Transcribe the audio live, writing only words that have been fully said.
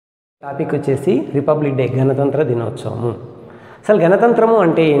Topic వచ్చేసి republic day, గణతంత్ర దినోత్సవము. అసలు గణతంత్రము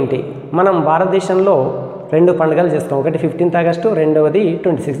అంటే ఏంటి? మనం భారతదేశంలో రెండు పండుగలు చేస్తాం. ఒకటి 15th ఆగస్టు, రెండవది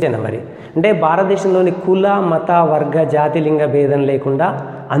 26 జనవరి. అంటే భారతదేశంలోని కుల, మత, వర్గ, జాతి, లింగ భేదం లేకుండా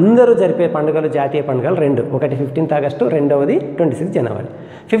అందరూ జరిపే పండుగలు, జాతీయ పండుగలు రెండు. ఒకటి 15th ఆగస్టు, రెండవది 26 జనవరి.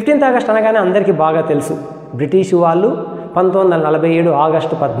 15th ఆగస్టు అనగానే అందరికీ బాగా తెలుసు, బ్రిటిష్ వాళ్ళు 1947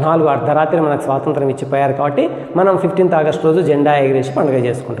 ఆగస్టు 14 అర్ధరాత్రి మనకు స్వాతంత్రం ఇచ్చిపోయారు. కాబట్టి మనం 15th ఆగస్టు రోజు జెండా ఎగిరేసి పండుగ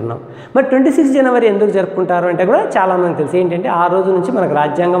చేసుకుంటున్నాం. మరి 26 జనవరి ఎందుకు జరుపుకుంటారు అంటే కూడా చాలామంది తెలుసు. ఏంటంటే ఆ రోజు నుంచి మనకు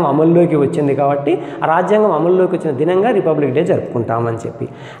రాజ్యాంగం అమల్లోకి వచ్చింది కాబట్టి ఆ రాజ్యాంగం అమల్లోకి వచ్చిన దినంగా రిపబ్లిక్ డే జరుపుకుంటామని చెప్పి.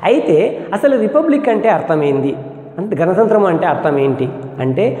 అయితే అసలు రిపబ్లిక్ అంటే అర్థం ఏంది? అంటే గణతంత్రం అంటే అర్థం ఏంటి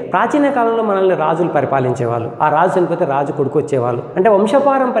అంటే, ప్రాచీన కాలంలో మనల్ని రాజులు పరిపాలించేవాళ్ళు. ఆ రాజు చనిపోతే రాజు కొడుకు వచ్చేవాళ్ళు. అంటే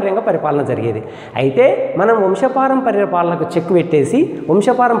వంశపారంపర్యంగా పరిపాలన జరిగేది. అయితే మనం వంశపారంపర్య పాలనకు చెక్ పెట్టేసి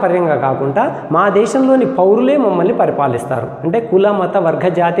వంశపారంపర్యంగా కాకుండా మా దేశంలోని పౌరులే మమ్మల్ని పరిపాలిస్తారు. అంటే కుల, మత, వర్గ,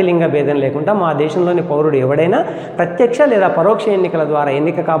 జాతి, లింగ భేదం లేకుండా మా దేశంలోని పౌరుడు ఎవడైనా ప్రత్యక్ష లేదా పరోక్ష ఎన్నికల ద్వారా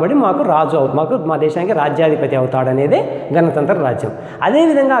ఎన్నిక కాబట్టి మాకు రాజు మా దేశానికి రాజ్యాధిపతి అవుతాడనేదే గణతంత్ర రాజ్యం.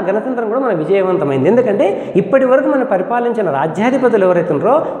 అదేవిధంగా ఆ గణతంత్రం కూడా మన విజయవంతమైంది. ఎందుకంటే ఇప్పటి వరకు మనం పరిపాలించిన రాజ్యాధిపతులు ఎవరైతున్నారో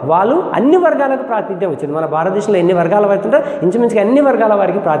వాళ్ళు అన్ని వర్గాలకు ప్రాతినిధ్యం వచ్చింది. మన భారతదేశంలో ఎన్ని వర్గాల వారికి ఉంటారో ఇంచుమించుగా అన్ని వర్గాల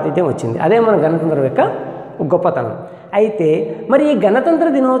వారికి ప్రాతినిధ్యం వచ్చింది. అదే మన గణతంత్రం యొక్క గొప్పతనం. అయితే మరి ఈ గణతంత్ర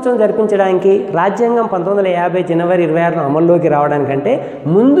దినోత్సవం జరిపించడానికి రాజ్యాంగం 1950 జనవరి 26 అమల్లోకి రావడానికంటే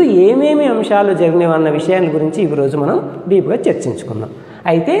ముందు ఏమేమి అంశాలు జరిగినవన్న విషయాల గురించి ఈరోజు మనం డీప్గా చర్చించుకుందాం.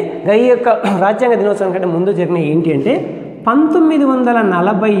 అయితే ఈ యొక్క రాజ్యాంగ దినోత్సవం కంటే ముందు జరిగిన ఏంటి అంటే,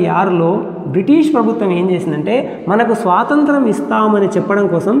 1946లో బ్రిటిష్ ప్రభుత్వం ఏం చేసిందంటే మనకు స్వాతంత్రం ఇస్తామని చెప్పడం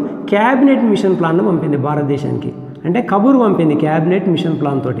కోసం క్యాబినెట్ మిషన్ ప్లాన్ను పంపింది భారతదేశానికి. అంటే కబూరు పంపింది క్యాబినెట్ మిషన్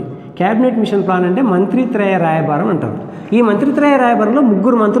ప్లాన్ తోటి. క్యాబినెట్ మిషన్ ప్లాన్ అంటే మంత్రిత్రయ రాయబారం అంటారు. ఈ మంత్రిత్రయ రాయబారంలో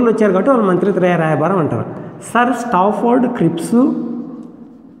 3 మంత్రులు వచ్చారు కాబట్టి వాళ్ళు మంత్రిత్రయ రాయబారం అంటారు. సర్ స్టాఫోర్డ్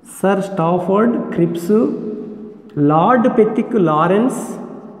క్రిప్స్, లార్డ్ పెతిక్ లారెన్స్,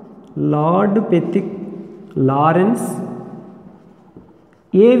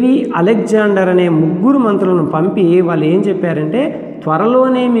 ఏవి అలెగ్జాండర్ అనే 3 మంత్రులను పంపి వాళ్ళు ఏం చెప్పారంటే,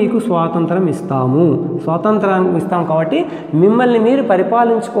 త్వరలోనే మీకు స్వాతంత్రం ఇస్తాం కాబట్టి మిమ్మల్ని మీరు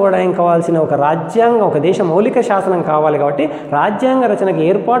పరిపాలించుకోవడానికి కావాల్సిన ఒక రాజ్యాంగం, ఒక దేశ మౌలిక శాసనం కావాలి కాబట్టి రాజ్యాంగ రచనకు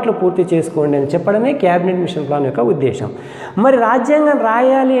ఏర్పాట్లు పూర్తి చేసుకోండి అని చెప్పడమే క్యాబినెట్ మిషన్ ప్లాన్ యొక్క ఉద్దేశం. మరి రాజ్యాంగం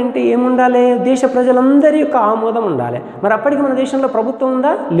రాయాలి అంటే ఏముండాలి? దేశ ప్రజలందరి యొక్క ఆమోదం ఉండాలి. మరి అప్పటికి మన దేశంలో ప్రభుత్వం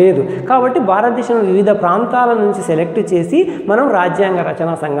ఉందా? లేదు. కాబట్టి భారతదేశంలో వివిధ ప్రాంతాల నుంచి సెలెక్ట్ చేసి మనం రాజ్యాంగ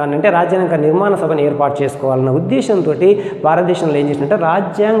రచనా సంఘాన్ని అంటే రాజ్యాంగ నిర్మాణ సభను ఏర్పాటు చేసుకోవాలన్న ఉద్దేశంతో భారతదేశంలో ఏం చేసినట్టే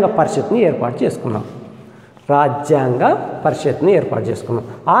రాజ్యాంగ పరిషత్ని ఏర్పాటు చేసుకున్నాం. ఆ రాజ్యాంగ పరిషత్ని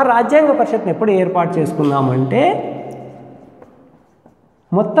ఎప్పుడు ఏర్పాటు చేసుకున్నామంటే,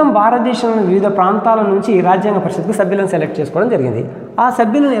 మొత్తం భారతదేశంలోని వివిధ ప్రాంతాల నుంచి రాజ్యాంగ పరిషత్కు సభ్యులను సెలెక్ట్ చేసుకోవడం జరిగింది. ఆ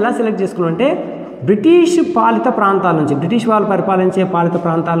సభ్యులను ఎలా సెలెక్ట్ చేసుకున్నాం అంటే, బ్రిటిష్ పాలిత ప్రాంతాల నుంచి, బ్రిటిష్ వాళ్ళు పరిపాలించే పాలిత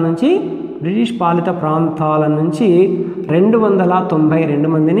ప్రాంతాల నుంచి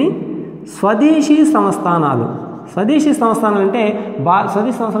 292 మందిని స్వదేశీ సంస్థానాలు అంటే స్వదేశీ సంస్థానాల నుంచి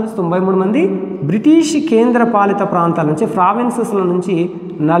 93 మంది, బ్రిటిష్ కేంద్ర పాలిత ప్రాంతాల నుంచి ప్రావిన్సెస్ల నుంచి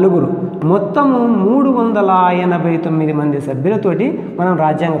 4, మొత్తము 389 మంది సభ్యులతోటి మనం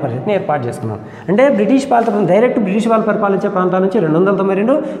రాజ్యాంగ పరిషత్ని ఏర్పాటు చేసుకున్నాం. అంటే బ్రిటిష్ వాళ్ళు పరిపాలించే ప్రాంతాల నుంచి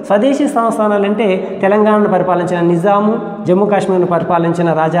 292, స్వదేశీ సంస్థానాలు అంటే తెలంగాణను పరిపాలించిన నిజాము, జమ్మూ కాశ్మీర్ను పరిపాలించిన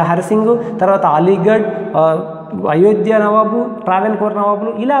రాజా హరిసింగ్, తర్వాత అలీగఢ్, అయోధ్య నవాబు, ట్రావెన్కోర్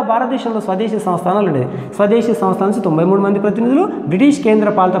నవాబులు, ఇలా భారతదేశంలో స్వదేశీ సంస్థానాలు ఉండేది. స్వదేశీ సంస్థానాల నుంచి 93 మంది ప్రతినిధులు, బ్రిటిష్ కేంద్ర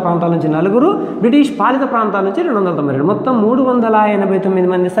పాలిత ప్రాంతాల నుంచి 4, బ్రిటిష్ పాలిత ప్రాంతాల నుంచి 292, మొత్తం 389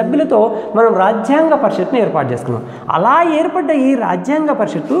 మంది సభ్యులతో మనం రాజ్యాంగ పరిషత్ని ఏర్పాటు చేసుకున్నాం. అలా ఏర్పడ్డ ఈ రాజ్యాంగ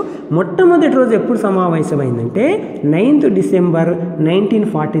పరిషత్తు మొట్టమొదటి రోజు ఎప్పుడు సమావేశమైందంటే 9th డిసెంబర్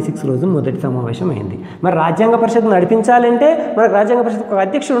 1946 రోజు మొదటి సమావేశం అయింది. మరి రాజ్యాంగ పరిషత్ నడిపించాలంటే మనకు రాజ్యాంగ పరిషత్ ఒక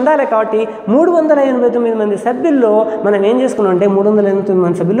అధ్యక్షుడు ఉండాలి. కాబట్టి 389 మంది సభ్యుల్లో మనం ఏం చేసుకున్నాం అంటే, 389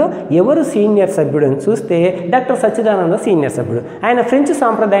 మంది సభ్యుల్లో ఎవరు సీనియర్ సభ్యుడు అని చూస్తే డాక్టర్ సచ్చిదానంద సీనియర్ సభ్యుడు. ఆయన ఫ్రెంచ్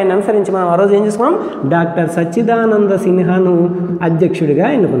సాంప్రదాయాన్ని అనుసరించి మనం ఆ రోజు ఏం చేసుకున్నాం, డాక్టర్ సచ్చిదానంద సిన్హాను అధ్యక్షుడిగా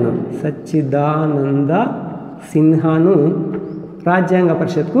ఎన్నుకున్నాం. సచ్చిదానంద సిన్హాను రాజ్యాంగ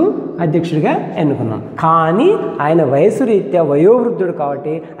పరిషత్కు అధ్యక్షుడిగా ఎన్నుకున్నాం. కానీ ఆయన వయసు రీత్యా వయోవృద్ధుడు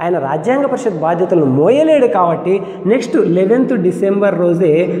కాబట్టి ఆయన రాజ్యాంగ పరిషత్ బాధ్యతలను మోయలేడు. కాబట్టి నెక్స్ట్ 11th డిసెంబర్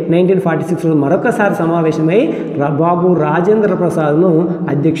రోజే 1946 రోజు మరొకసారి సమావేశమై బాబు రాజేంద్ర ప్రసాద్ను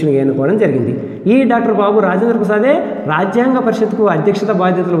అధ్యక్షుడిగా ఎన్నుకోవడం జరిగింది. ఈ డాక్టర్ బాబు రాజేంద్ర ప్రసాదే రాజ్యాంగ పరిషత్కు అధ్యక్షత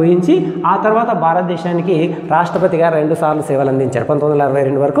బాధ్యతలు వహించి ఆ తర్వాత భారతదేశానికి రాష్ట్రపతిగా 2 సార్లు సేవలు అందించారు.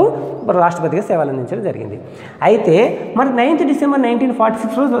 1962 వరకు రాష్ట్రపతిగా సేవలు అందించడం జరిగింది. అయితే మరి 9th డిసెంబర్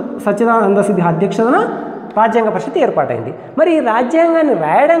 1946 రోజు సచ్చిదానంద సిన్హా అధ్యక్షతన రాజ్యాంగ పరిషత్ ఏర్పాటైంది. మరి ఈ రాజ్యాంగాన్ని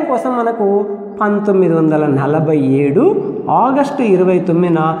రాయడం కోసం మనకు 1947 ఆగస్టు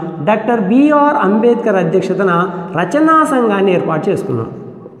 29న డాక్టర్ బిఆర్ అంబేద్కర్ అధ్యక్షతన రచనా సంఘాన్ని ఏర్పాటు చేసుకున్నాం.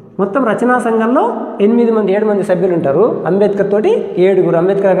 మొత్తం రచనా సంఘంలో 7 మంది సభ్యులు ఉంటారు. అంబేద్కర్ తోటి 7,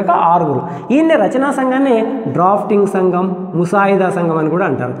 అంబేద్కర్ కాక 6. ఈయన రచనా సంఘాన్ని డ్రాఫ్టింగ్ సంఘం, ముసాయిదా సంఘం అని కూడా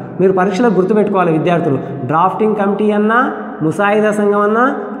అంటారు. మీరు పరీక్షలో గుర్తుపెట్టుకోవాలి విద్యార్థులు. డ్రాఫ్టింగ్ కమిటీ అన్నా, ముసాయిదా సంఘం అన్నా,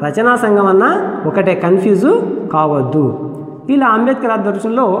 రచనా సంఘం అన్నా ఒకటే, కన్ఫ్యూజు కావద్దు. ఇలా అంబేద్కర్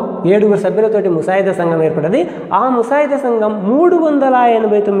ఆధ్వర్యంలో 7 సభ్యులతోటి ముసాయిదా సంఘం ఏర్పడింది. ఆ ముసాయిదా సంఘం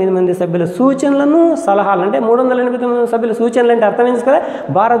 389 మంది సభ్యుల సూచనలను, సలహాలు, అంటే 389 సభ్యుల సూచనలు అంటే అర్థం చేసుకోవాలి,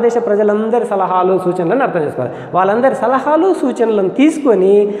 భారతదేశ ప్రజలందరి సలహాలు సూచనలను అర్థం చేసుకోవాలి. వాళ్ళందరి సలహాలు సూచనలను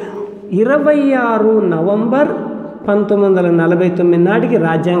తీసుకొని 26 నవంబర్ 1949 నాటికి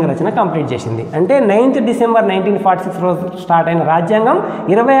రాజ్యాంగ రచన కంప్లీట్ చేసింది. అంటే 9th డిసెంబర్ 1946 రోజు స్టార్ట్ అయిన రాజ్యాంగం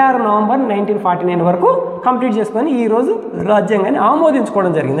 26 నవంబర్ 1949 వరకు కంప్లీట్ చేసుకొని ఈరోజు రాజ్యాంగాన్ని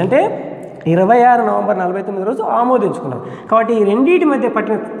ఆమోదించుకోవడం జరిగింది. అంటే 26 నవంబర్ 1949 రోజు ఆమోదించుకున్నాం. కాబట్టి ఈ రెండింటి మధ్య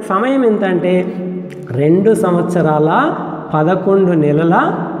పట్టిన సమయం ఎంత అంటే 2 సంవత్సరాల 11 నెలల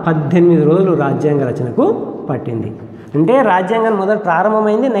 18 రోజులు రాజ్యాంగ రచనకు పట్టింది. అంటే రాజ్యాంగం మొదటి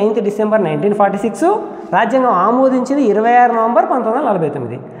ప్రారంభమైంది 9th డిసెంబర్ 1946, రాజ్యాంగం ఆమోదించింది 26 నవంబర్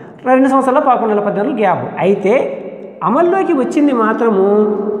 1949. 2 సంవత్సరాల 11 నెలల 18 రోజులు గ్యాప్. అయితే అమల్లోకి వచ్చింది మాత్రము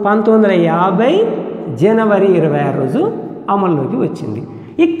 1950 జనవరి 26 రోజు అమల్లోకి వచ్చింది.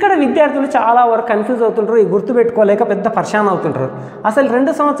 ఇక్కడ విద్యార్థులు చాలా వరకు కన్ఫ్యూజ్ అవుతుంటారు, ఈ గుర్తుపెట్టుకోలేక పెద్ద పరిశాన్ అవుతుంటారు. అసలు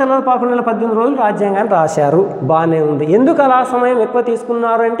 2 సంవత్సరాల 11 నెలల 18 రోజులు రాజ్యాంగాన్ని రాశారు, బాగానే ఉంది. ఎందుకు అలా సమయం ఎక్కువ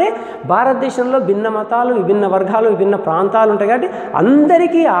తీసుకున్నారు అంటే భారతదేశంలో భిన్న మతాలు, విభిన్న వర్గాలు, విభిన్న ప్రాంతాలు ఉంటాయి కాబట్టి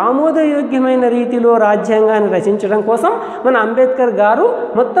అందరికీ ఆమోదయోగ్యమైన రీతిలో రాజ్యాంగాన్ని రచించడం కోసం మన అంబేద్కర్ గారు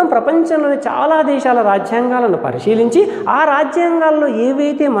మొత్తం ప్రపంచంలోని చాలా దేశాల రాజ్యాంగాలను పరిశీలించి ఆ రాజ్యాంగాల్లో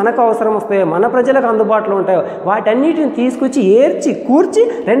ఏవైతే మనకు అవసరం వస్తాయో, మన ప్రజలకు అందుబాటులో ఉంటాయో వాటన్నిటిని తీసుకొచ్చి ఏర్చి కూర్చి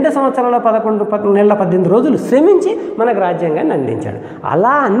 2 సంవత్సరాల 11 నెలల 18 రోజులు శ్రమించి మనకు రాజ్యాంగాన్ని అందించాడు.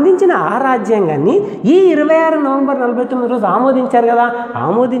 అలా అందించిన ఆ రాజ్యాంగాన్ని ఈ 26 నవంబర్ 1949 రోజు ఆమోదించారు కదా,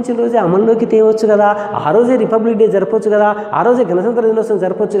 ఆమోదించిన రోజే అమల్లోకి తేవచ్చు కదా, ఆ రోజే రిపబ్లిక్ డే జరపవచ్చు కదా, ఆ రోజే గణతంత్ర దినోత్సవం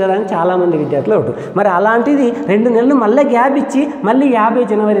జరపవచ్చు కదా అని చాలామంది విద్యార్థులు ఒకటి. మరి అలాంటిది 2 నెలలు మళ్ళీ గ్యాప్ ఇచ్చి మళ్ళీ 50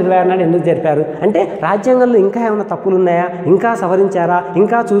 జనవరి 26 నాడు ఎందుకు జరిపారు అంటే రాజ్యాంగంలో ఇంకా ఏమైనా తప్పులు ఉన్నాయా, ఇంకా సవరించారా,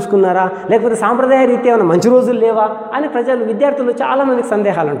 ఇంకా చూసుకున్నారా, లేకపోతే సాంప్రదాయ రీత్యా ఏమైనా మంచి రోజులు లేవా అని ప్రజలు విద్యార్థులు చాలామందికి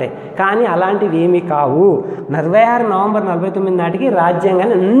సందేహాలు ఉంటాయి. కానీ అలాంటివి ఏమీ కావు. 26 నవంబర్ 1949 నాటికి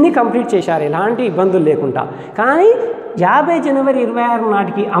రాజ్యాంగాన్ని అన్ని కంప్లీట్ చేశారు ఎలాంటి ఇబ్బందులు లేకుండా. కానీ 50 జనవరి 26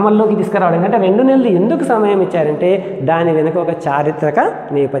 నాటికి అమల్లోకి తీసుకురావడం అంటే 2 నెలలు ఎందుకు సమయం ఇచ్చారంటే దాని వెనుక ఒక చారిత్రక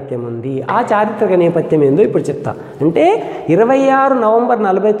నేపథ్యం ఉంది. ఆ చారిత్రక నేపథ్యం ఏందో ఇప్పుడు చెప్తా. అంటే 26 నవంబర్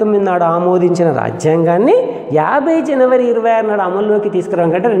 1949 నాడు ఆమోదించిన రాజ్యాంగాన్ని 50 జనవరి 26 నాడు అమల్లోకి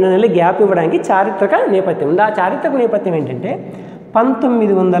తీసుకురావడం కంటే 2 నెలలు గ్యాప్ ఇవ్వడానికి చారిత్రక నేపథ్యం ఉంది. ఆ చారిత్రక నేపథ్యం ఏంటంటే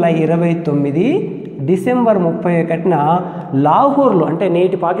 1929 డిసెంబర్ 31న లాహోర్లో, అంటే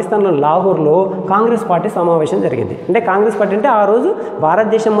నేటి పాకిస్తాన్లో లాహోర్లో కాంగ్రెస్ పార్టీ సమావేశం జరిగింది. అంటే కాంగ్రెస్ పార్టీ అంటే ఆ రోజు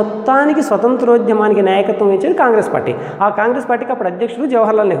భారతదేశం మొత్తానికి స్వతంత్రోద్యమానికి నాయకత్వం ఇచ్చేది కాంగ్రెస్ పార్టీ. ఆ కాంగ్రెస్ పార్టీకి అప్పుడు అధ్యక్షుడు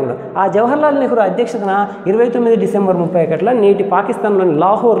జవహర్లాల్ నెహ్రూ. ఆ జవహర్లాల్ నెహ్రూ అధ్యక్షతన 29 డిసెంబర్ 31న నేటి పాకిస్తాన్లోని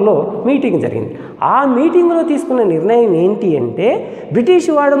లాహోర్లో మీటింగ్ జరిగింది. ఆ మీటింగ్లో తీసుకున్న నిర్ణయం ఏంటి అంటే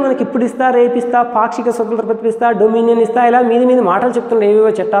బ్రిటిష్ వాడు మనకి ఇప్పుడు ఇస్తా, రేపిస్తా, పాక్షిక స్వతంత్ర ప్రతిపిస్తా, డొమినియన్ ఇస్తా, ఇలా మీద మాటలు చెప్తుండే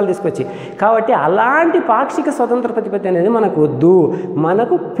ఏవేవో చట్టాలు తీసుకొచ్చి. కాబట్టి అలాంటి పాక్షిక స్వతంత్ర ప్రతిపత్తి అనేది మనకు వద్దు,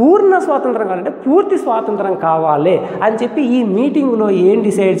 మనకు పూర్ణ స్వాతంత్రం కావాలంటే పూర్తి స్వాతంత్రం కావాలి అని చెప్పి ఈ మీటింగ్లో ఏం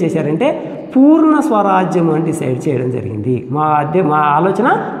డిసైడ్ చేశారంటే పూర్ణ స్వరాజ్యం అని డిసైడ్ చేయడం జరిగింది. మా ఆలోచన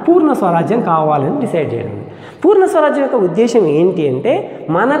పూర్ణ స్వరాజ్యం కావాలని డిసైడ్ చేయడం. పూర్ణ స్వరాజ్యం యొక్క ఉద్దేశం ఏంటి అంటే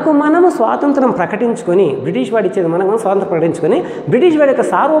మనము స్వాతంత్రం ప్రకటించుకొని, బ్రిటిష్ వాడు ఇచ్చేది మనం స్వాతంత్రం ప్రకటించుకొని బ్రిటిష్ వాడి యొక్క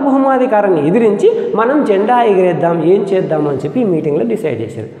సార్వభౌమాధికారాన్ని ఎదిరించి మనం జెండా ఎగిరేద్దాం, ఏం చేద్దాం అని చెప్పి ఈ మీటింగ్లో డిసైడ్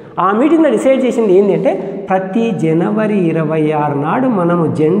చేశారు. ఆ మీటింగ్లో డిసైడ్ చేసింది ఏంటి అంటే ప్రతి జనవరి 26 నాడు మనము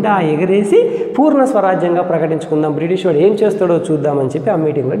జెండా ఎగరేసి పూర్ణ స్వరాజ్యంగా ప్రకటించుకుందాం, బ్రిటిష్ వాడు ఏం చేస్తాడో చూద్దామని చెప్పి ఆ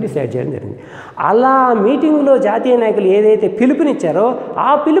మీటింగ్లో డిసైడ్ చేయడం జరిగింది. అలా మీటింగ్లో జాతీయ నాయకులు ఏదైతే పిలుపునిచ్చారో ఆ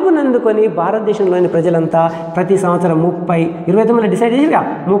పిలుపుని అందుకొని భారతదేశంలోని ప్రజలంతా ప్రతి సంవత్సరం 29 డిసైడ్ చేసిగా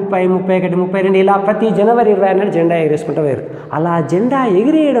 30, 31, 32 ఇలా ప్రతి జనవరి 26 నాడు జెండా ఎగరేసుకుంటూ వేరు. అలా జెండా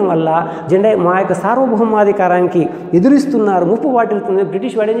ఎగిరేయడం వల్ల మా యొక్క సార్వభౌమాధికారానికి ఎదురిస్తున్నారు, ముప్పు వాటిల్తుంది.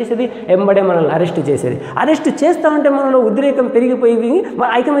 బ్రిటిష్ వాడు ఏం చేసేది ఎంబడే మనల్ని అరెస్ట్ చేసేది. అరెస్ట్ చేస్తామంటే మనలో ఉద్రేకం పెరిగిపోయి,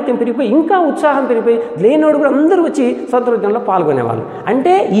 ఐకమత్యం పెరిగిపోయి, ఇంకా ఉత్సాహం పెరిగిపోయి లేనోడు కూడా అందరూ వచ్చి స్వతంత్రోద్యమంలో పాల్గొనేవాళ్ళు.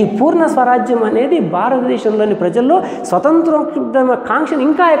 అంటే ఈ పూర్ణ స్వరాజ్యం అనేది భారతదేశంలోని ప్రజల్లో స్వతంత్రోద్యమ కాంక్షను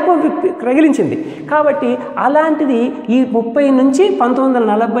ఇంకా ఎక్కువ రగిలించింది. కాబట్టి అలాంటిది ఈ 30 నుంచి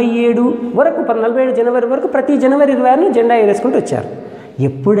 1947 వరకు 47 జనవరి వరకు ప్రతి జనవరి 26 జెండా ఎగరేసుకుంటూ వచ్చారు.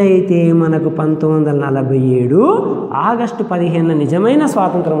 ఎప్పుడైతే మనకు 1947 ఆగస్టు 15 నిజమైన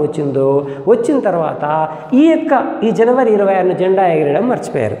స్వాతంత్రం వచ్చిన తర్వాత ఈ జనవరి 26 జెండా ఎగరడం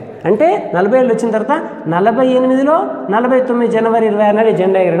మర్చిపోయారు. అంటే 47 వచ్చిన తర్వాత 48లో 49 జనవరి 26 నాడు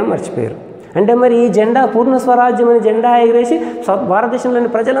జెండా ఎగరడం మర్చిపోయారు. అంటే మరి ఈ జెండా పూర్ణ స్వరాజ్యం అని జెండా ఎగిరేసి భారతదేశంలోని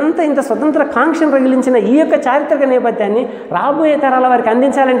ప్రజలంతా ఇంత స్వతంత్ర కాంక్షను రగిలించిన ఈ యొక్క చారిత్రక నేపథ్యాన్ని రాబోయే తరాల వారికి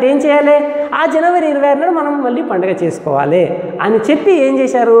అందించాలంటే ఏం చేయాలి? ఆ జనవరి 26 నాడు మనం మళ్ళీ పండుగ చేసుకోవాలి అని చెప్పి ఏం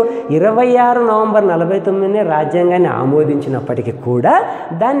చేశారు? 26 నవంబర్ 49 రాజ్యాంగాన్ని ఆమోదించినప్పటికీ కూడా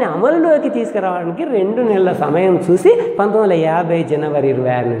దాన్ని అమలులోకి తీసుకురావడానికి 2 నెలల సమయం చూసి 1950 జనవరి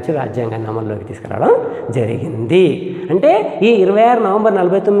 26 నుంచి రాజ్యాంగాన్ని అమలులోకి తీసుకురావడం జరిగింది. అంటే ఈ 26 నవంబర్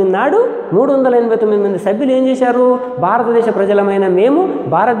 49 నాడు 389 మంది సభ్యులు ఏం చేశారు? భారతదేశ ప్రజలమైన మేము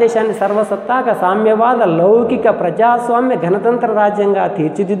భారతదేశాన్ని సర్వసత్తాక సామ్యవాద లౌకిక ప్రజాస్వామ్య గణతంత్ర రాజ్యంగా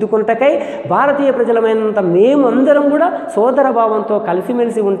తీర్చిదిద్దుకుంటకై భారతీయ ప్రజలమైనంత మేము అందరం కూడా సోదర భావంతో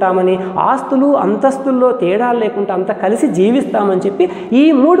కలిసిమెలిసి ఉంటామని, ఆస్తులు అంతస్తుల్లో తేడాలు లేకుండా అంతా కలిసి జీవిస్తామని చెప్పి ఈ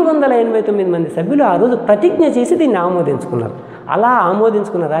 389 మంది సభ్యులు ఆ రోజు ప్రతిజ్ఞ చేసి దీన్ని ఆమోదించుకున్నారు. అలా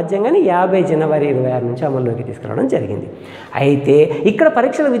ఆమోదించుకున్న రాజ్యాంగాన్ని 50 జనవరి 26 నుంచి అమల్లోకి తీసుకురావడం జరిగింది. అయితే ఇక్కడ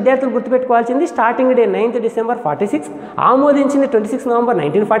పరీక్షల విద్యార్థులు గుర్తుపెట్టుకోవాల్సింది స్టార్టింగ్ డే 9th డిసెంబర్ 46, ఆమోదించింది 26 నవంబర్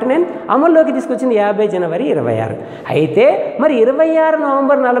 1949, అమల్లోకి తీసుకొచ్చింది 50 జనవరి 26. అయితే మరి 26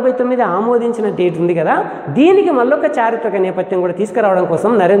 నవంబర్ 49 ఆమోదించిన డేట్ ఉంది కదా, దీనికి మళ్ళొక చారిత్రక నేపథ్యం కూడా తీసుకురావడం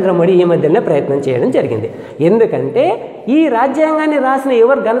కోసం నరేంద్ర మోడీ ఈ మధ్యనే ప్రయత్నం చేయడం జరిగింది. ఎందుకంటే ఈ రాజ్యాంగాన్ని రాసిన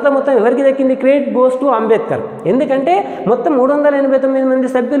ఘనత మొత్తం ఎవరికి దక్కింది? Credit goes to Ambedkar. ఎందుకంటే మొత్తం 389 మంది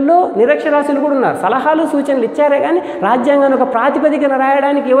సభ్యుల్లో నిరక్షరాస్యులు కూడా ఉన్నారు. సలహాలు సూచనలు ఇచ్చారే కానీ రాజ్యాంగాన్ని ఒక ప్రాతిపదికన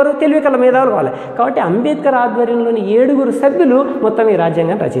రాయడానికి ఎవరు తెలివికల మేధావులు కావాలి. కాబట్టి అంబేద్కర్ ఆధ్వర్యంలోని 7 సభ్యులు మొత్తం ఈ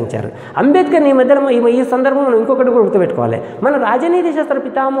రాజ్యాంగాన్ని రచించారు. అంబేద్కర్ ఈ మధ్యలో ఈ సందర్భంలో ఇంకొకటి కూడా గుర్తుపెట్టుకోవాలి. మన రాజనీతి శాస్త్ర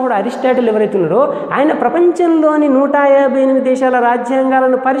పితామహుడు అరిస్టాటిల్ ఎవరైతే ఉన్నారో ఆయన ప్రపంచంలోని 158 దేశాల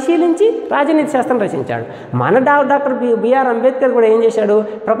రాజ్యాంగాలను పరిశీలించి రాజనీతి శాస్త్రం రచించాడు. మన డాక్టర్ బిఆర్ అంబేద్కర్ కూడా ఏం చేశాడు?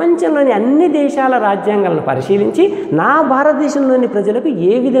 ప్రపంచంలోని అన్ని దేశాల రాజ్యాంగాలను పరిశీలించి నా భారతదేశంలోని ప్రజలకు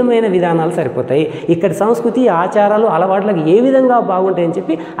ఏ విధమైన విధానాలు సరిపోతాయి, ఇక్కడ సంస్కృతి ఆచారాలు అలవాట్లకు ఏ విధంగా బాగుంటాయని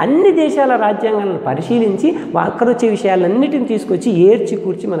చెప్పి అన్ని దేశాల రాజ్యాంగాలను పరిశీలించి అక్కడ వచ్చే విషయాలన్నిటిని తీసుకొచ్చి ఏర్చి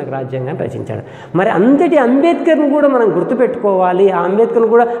కూర్చి మనకు రాజ్యాంగాన్ని రచించాడు. మరి అంతటి అంబేద్కర్ను కూడా మనం గుర్తుపెట్టుకోవాలి, ఆ అంబేద్కర్ను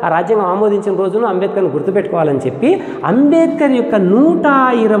కూడా ఆ రాజ్యాంగం ఆమోదించిన రోజున అంబేద్కర్ను గుర్తుపెట్టుకోవాలని చెప్పి అంబేద్కర్ యొక్క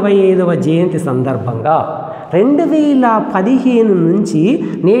 125వ జయంతి సందర్భంగా 2015 నుంచి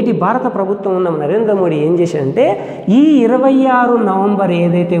నేటి భారత ప్రభుత్వం ఉన్న నరేంద్ర మోడీ ఏం చేశాడంటే ఈ 26 నవంబర్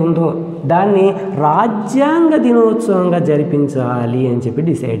ఏదైతే ఉందో దాన్ని రాజ్యాంగ దినోత్సవంగా జరిపించాలి అని చెప్పి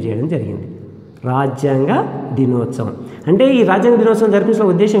డిసైడ్ చేయడం జరిగింది. రాజ్యాంగ దినోత్సవం అంటే ఈ రాజ్యాంగ దినోత్సవం జరిపించిన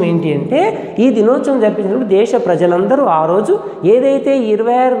ఉద్దేశం ఏంటి అంటే ఈ దినోత్సవం జరిపించినప్పుడు దేశ ప్రజలందరూ ఆ రోజు ఏదైతే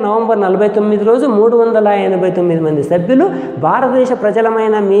 26 నవంబర్ 49 రోజు 389 మంది సభ్యులు భారతదేశ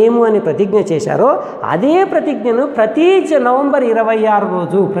ప్రజలమైన మేము అని ప్రతిజ్ఞ చేశారో అదే ప్రతిజ్ఞను ప్రతి నవంబర్ 26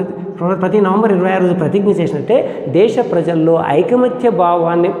 రోజు ప్రతి నవంబర్ 26 రోజు ప్రతిజ్ఞ చేసినట్టే దేశ ప్రజల్లో ఐకమత్య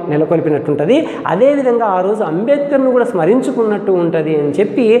భావాన్ని నెలకొల్పినట్టుంటుంది. అదేవిధంగా ఆ రోజు అంబేద్కర్ను కూడా స్మరించుకున్నట్టు ఉంటుంది అని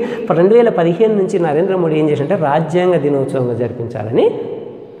చెప్పి 2015 నుంచి నరేంద్ర మోడీ ఏం చేశారంటే రాజ్యాంగ దినోత్సవంగా జరిపించాలని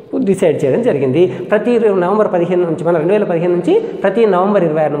డిసైడ్ చేయడం జరిగింది. ప్రతి నవంబర్ 15 నుంచి మన 2015 నుంచి ప్రతి నవంబర్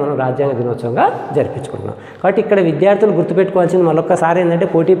 26 మనం రాజ్యాంగ దినోత్సవంగా జరిపించుకుంటున్నాం. కాబట్టి ఇక్కడ విద్యార్థులు గుర్తుపెట్టుకోవాల్సింది మరొకసారి ఏంటంటే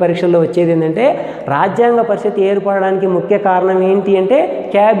పోటీ పరీక్షల్లో వచ్చేది ఏంటంటే రాజ్యాంగ పరిషత్ ఏర్పడడానికి ముఖ్య కారణం ఏంటి అంటే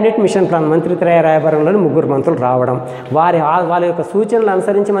క్యాబినెట్ మిషన్ ప్లాన్ మంత్రిత్రయ రాయబారంలోని 3 మంత్రులు రావడం, వాళ్ళ యొక్క సూచనలు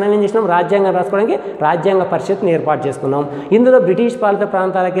అనుసరించి మనం ఏం చేసినాం రాజ్యాంగం రాసుకోవడానికి రాజ్యాంగ పరిషత్ని ఏర్పాటు చేసుకున్నాం. ఇందులో బ్రిటిష్ పాలిత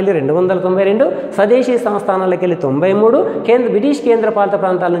ప్రాంతాలకు వెళ్ళి 292, స్వదేశీ సంస్థానాలకు వెళ్ళి 93, బ్రిటిష్ కేంద్ర పాలిత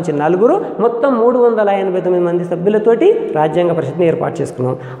ప్రాంతాల నుంచి 4, మొత్తం 389 మంది సభ్యులతోటి రాజ్యాంగ పరిషత్ని ఏర్పాటు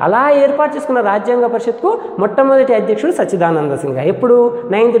చేసుకున్నాం. అలా ఏర్పాటు చేసుకున్న రాజ్యాంగ పరిషత్కు మొట్టమొదటి అధ్యక్షుడు సచ్చిదానంద సింహ. ఎప్పుడు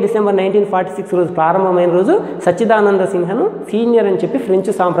 9th డిసెంబర్ 1946 రోజు ప్రారంభమైన రోజు సచ్చిదానంద సింహను సీనియర్ అని చెప్పి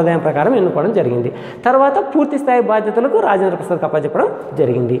ఫ్రెంచ్ సాంప్రదాయం ప్రకారం ఎన్నుకోవడం జరిగింది. తర్వాత పూర్తి స్థాయి బాధ్యతలకు రాజేంద్ర ప్రసాద్ అప్పచెప్పడం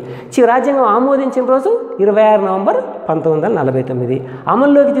జరిగింది. రాజ్యాంగం ఆమోదించిన రోజు 26 నవంబర్ 1949,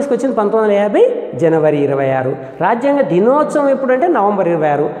 అమల్లోకి తీసుకొచ్చింది 1950 జనవరి 26. రాజ్యాంగ దినోత్సవం ఎప్పుడంటే నవంబర్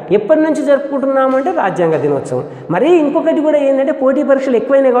 26. ఎప్పటి నుంచి జరుపుకుంటున్నామంటే రాజ్యాంగ దినోత్సవం. మరి ఇంకొకటి కూడా ఏంటంటే పోటీ పరీక్షలు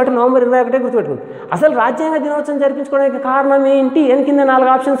ఎక్కువైనాయి కాబట్టి నవంబర్ 21 గుర్తుపెట్టుకోండి. అసలు రాజ్యాంగ దినోత్సవం జరిపించుకోవడానికి కారణం ఏంటి అని కింద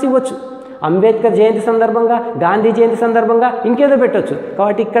 4 ఆప్షన్స్ ఇవ్వచ్చు. అంబేద్కర్ జయంతి సందర్భంగా, గాంధీ జయంతి సందర్భంగా ఇంకేదో పెట్టొచ్చు.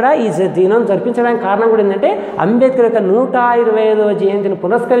 కాబట్టి ఇక్కడ ఈ దినం జరిపించడానికి కారణం కూడా ఏంటంటే అంబేద్కర్ యొక్క 125వ జయంతిని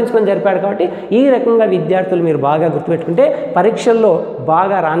పురస్కరించుకొని జరిపాడు. కాబట్టి ఈ రకంగా విద్యార్థులు మీరు బాగా గుర్తుపెట్టుకుంటే పరీక్షల్లో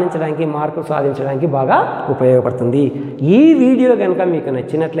బాగా రాణించడానికి, మార్కులు సాధించడానికి బాగా ఉపయోగపడుతుంది. ఈ వీడియో కనుక మీకు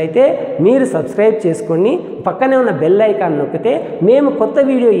నచ్చినట్లయితే మీరు సబ్స్క్రైబ్ చేసుకొని పక్కనే ఉన్న బెల్ ఐకాన్ నొక్కితే మేము కొత్త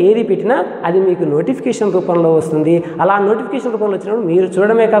వీడియో ఏది పెట్టినా అది మీకు నోటిఫికేషన్ రూపంలో వస్తుంది. అలా నోటిఫికేషన్ రూపంలో వచ్చినప్పుడు మీరు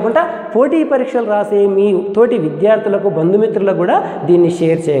చూడడమే కాకుండా పోటీ పరీక్షలు రాసే మీ తోటి విద్యార్థులకు, బంధుమిత్రులకు కూడా దీన్ని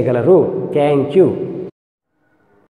షేర్ చేయగలరు. Thank you.